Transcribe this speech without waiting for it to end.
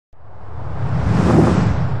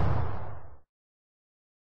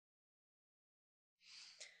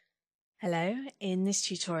Hello, in this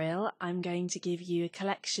tutorial I'm going to give you a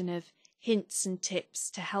collection of hints and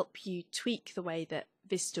tips to help you tweak the way that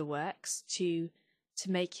Vista works to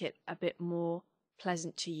make it a bit more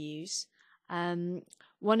pleasant to use.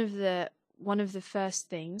 One of the first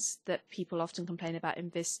things that people often complain about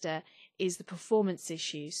in Vista is the performance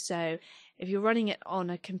issues. So if you're running it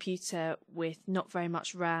on a computer with not very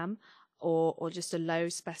much RAM or just a low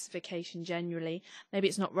specification generally, maybe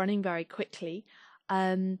it's not running very quickly.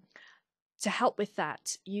 To help with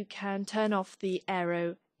that, you can turn off the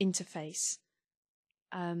aero interface.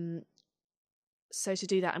 So to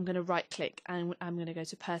do that, I'm going to right click and I'm going to go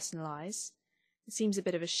to personalize. It seems a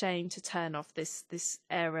bit of a shame to turn off this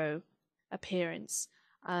aero appearance,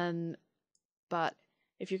 but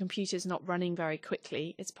if your computer's not running very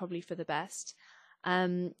quickly, it's probably for the best.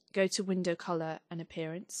 Go to window color and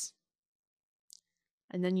appearance,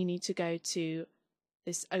 and then you need to go to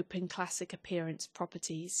this open classic appearance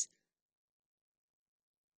properties,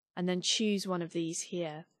 and then choose one of these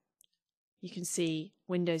here. You can see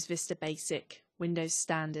Windows Vista Basic, Windows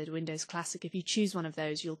Standard, Windows Classic. If you choose one of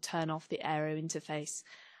those, you'll turn off the aero interface,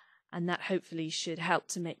 and that hopefully should help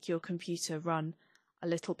to make your computer run a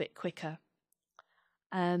little bit quicker.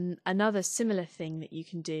 Another similar thing that you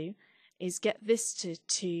can do is get Vista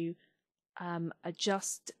to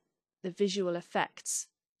adjust the visual effects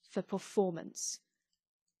for performance.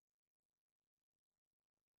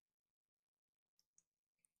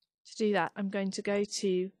 To do that, I'm going to go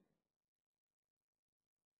to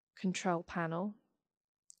Control Panel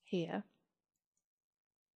here,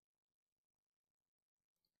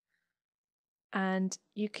 and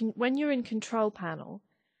you can, when you're in Control Panel,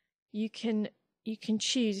 you can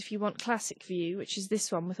choose if you want Classic View, which is this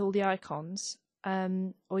one with all the icons,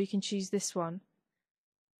 or you can choose this one,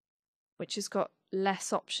 which has got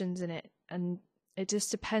less options in it, and it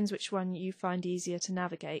just depends which one you find easier to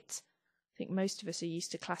navigate. I think most of us are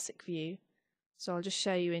used to Classic View, so I'll just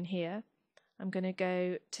show you in here. I'm going to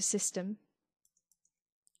go to System,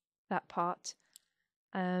 that part.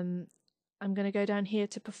 I'm going to go down here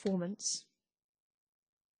to Performance.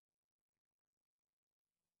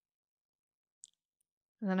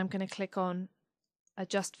 And then I'm going to click on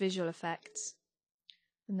Adjust Visual Effects.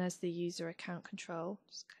 And there's the user account control.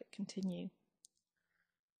 Just click Continue.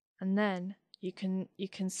 And then you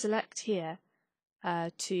can select here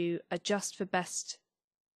to adjust for best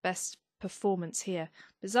performance here.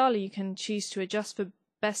 Bizarrely, you can choose to adjust for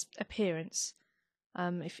best appearance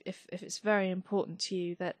if it's very important to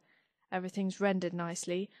you that everything's rendered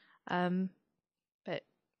nicely, but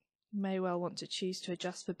you may well want to choose to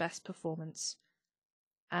adjust for best performance,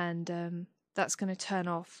 and that's going to turn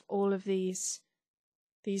off all of these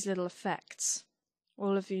little effects,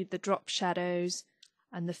 all of the drop shadows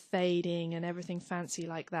and the fading and everything fancy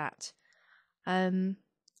like that.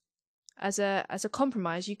 As a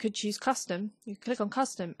compromise, you could choose Custom. You could click on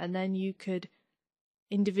Custom, and then you could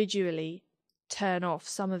individually turn off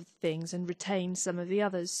some of the things and retain some of the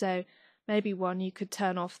others. So maybe you could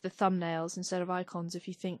turn off the thumbnails instead of icons if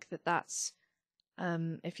you think that that's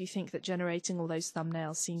if you think that generating all those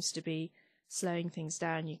thumbnails seems to be slowing things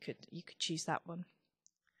down. You could choose that one,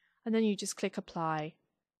 and then you just click Apply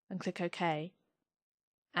and click OK,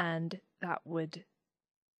 and that would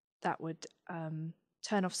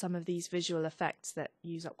turn off some of these visual effects that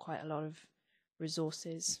use up quite a lot of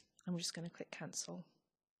resources. I'm just going to click Cancel.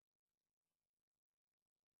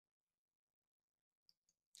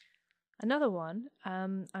 Another one,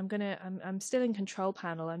 I'm still in Control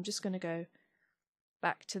Panel. I'm just going to go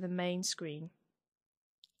back to the main screen.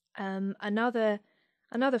 Another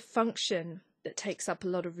function that takes up a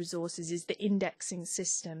lot of resources is the indexing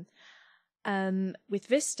system. With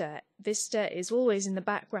Vista is always in the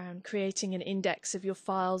background creating an index of your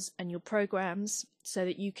files and your programs so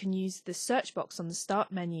that you can use the search box on the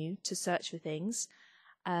Start menu to search for things.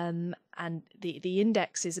 And the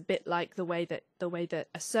index is a bit like the way that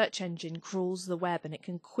a search engine crawls the web, and it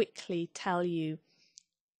can quickly tell you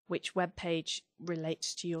which web page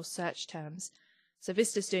relates to your search terms. So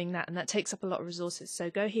Vista's doing that, and that takes up a lot of resources. So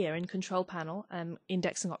go here in Control Panel,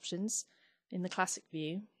 Indexing Options in the Classic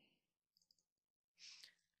View,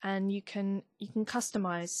 and you can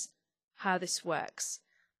customize how this works,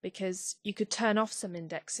 because you could turn off some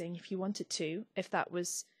indexing if you wanted to, if that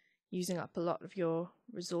was using up a lot of your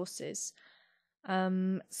resources.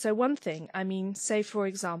 So one thing, say for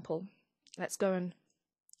example, let's go in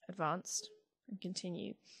Advanced and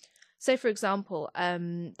continue. Say for example,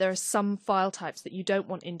 there are some file types that you don't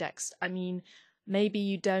want indexed. Maybe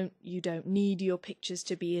you don't need your pictures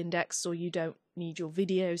to be indexed, or you don't need your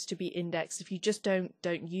videos to be indexed. If you just don't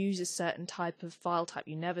use a certain type of file type,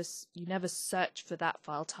 you never search for that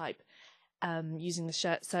file type, using the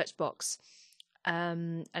search box,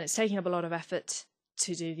 and it's taking up a lot of effort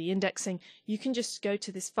to do the indexing, you can just go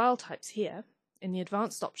to this file types here in the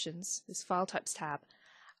advanced options, this file types tab,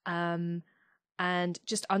 and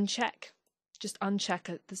just uncheck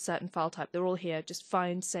the certain file type. They're all here. Just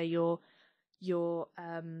find, say, your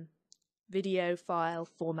video file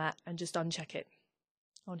format and just uncheck it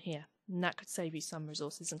on here, and that could save you some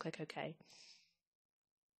resources, and click OK.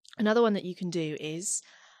 Another one that you can do is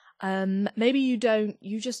maybe you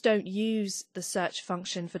just don't use the search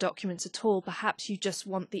function for documents at all. Perhaps you just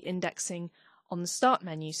want the indexing on the start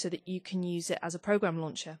menu so that you can use it as a program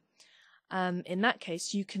launcher. In that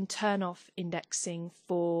case, you can turn off indexing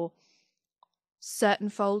for certain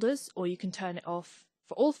folders, or you can turn it off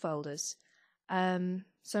for all folders. So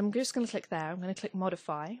I'm just going to click there. I'm going to click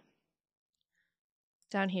Modify.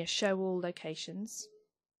 Down here, Show All Locations.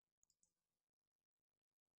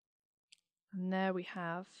 And there we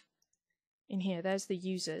have, in here, there's the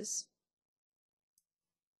users.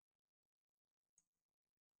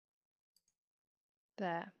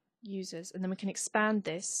 There, users. And then we can expand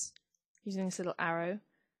this using this little arrow.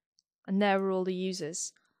 And there are all the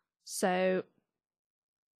users. So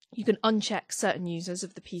you can uncheck certain users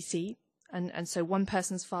of the PC. And so one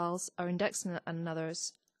person's files are indexed and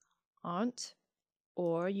another's aren't.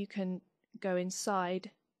 Or you can go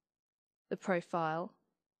inside the profile,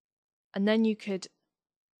 and then you could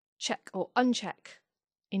check or uncheck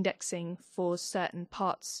indexing for certain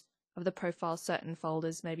parts of the profile, certain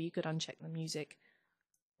folders. Maybe you could uncheck the music,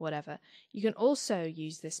 whatever. You can also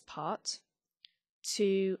use this part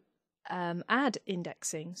to add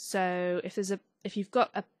indexing. So if you've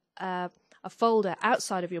got a folder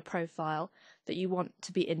outside of your profile that you want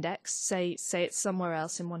to be indexed, say it's somewhere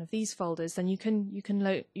else in one of these folders, then you can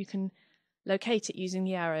locate it using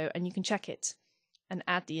the arrow, and you can check it and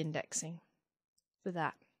add the indexing for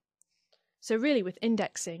that. So really, with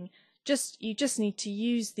indexing, you just need to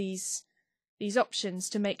use these options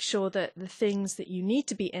to make sure that the things that you need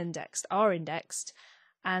to be indexed are indexed,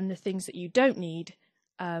 and the things that you don't need,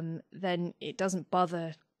 then it doesn't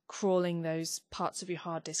bother crawling those parts of your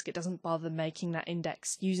hard disk. It doesn't bother making that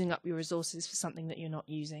index, using up your resources for something that you're not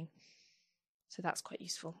using. So that's quite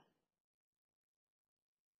useful.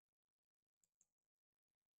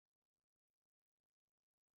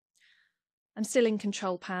 I'm still in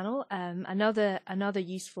Control Panel. Another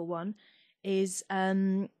useful one is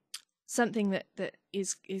something that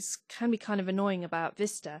can be kind of annoying about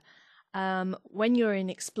Vista. When you're in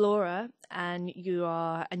Explorer and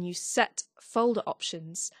you set folder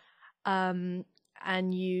options, and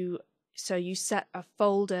you set a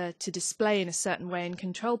folder to display in a certain way in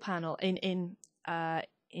Control Panel in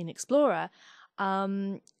Explorer,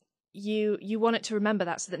 you want it to remember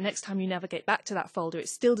that, so that next time you navigate back to that folder,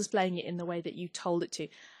 it's still displaying it in the way that you told it to.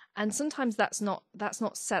 And sometimes that's not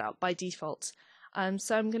set up by default.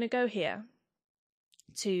 So I'm going to go here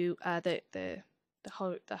to the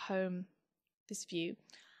home, this view,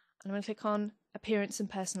 and I'm going to click on Appearance and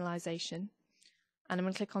Personalization, and I'm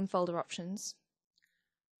going to click on Folder Options,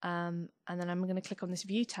 and then I'm going to click on this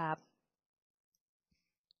View tab.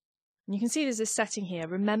 And you can see there's this setting here,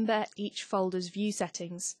 remember each folder's view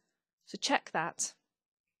settings. So check that,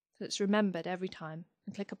 so it's remembered every time,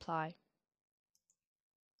 and click Apply,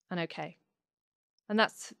 and OK. And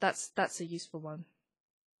that's a useful one.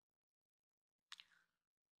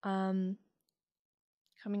 Coming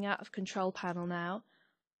out of Control Panel now,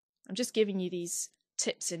 I'm just giving you these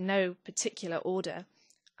tips in no particular order.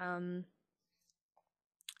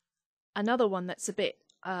 Another one that's a bit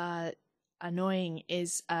annoying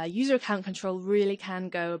is user account control really can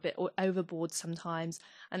go a bit overboard sometimes,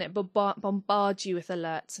 and it bombards you with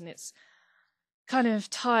alerts, and it's kind of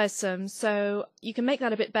tiresome. So you can make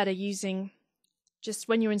that a bit better using, just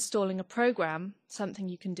when you're installing a program, something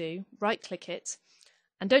you can do, right click it,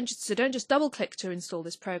 and don't just double click to install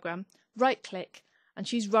this program, right click and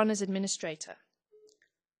choose Run as Administrator,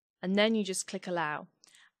 and then you just click Allow,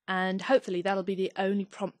 and hopefully that'll be the only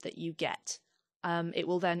prompt that you get. It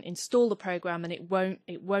will then install the program, and it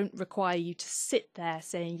won't require you to sit there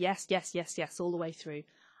saying yes, yes, yes, yes all the way through.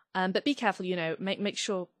 But be careful, make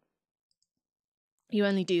sure you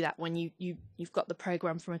only do that when you've got the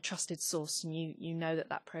program from a trusted source, and you know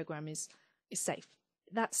that program is safe.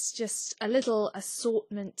 That's just a little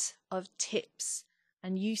assortment of tips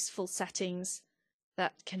and useful settings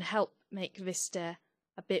that can help make Vista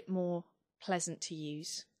a bit more pleasant to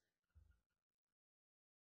use.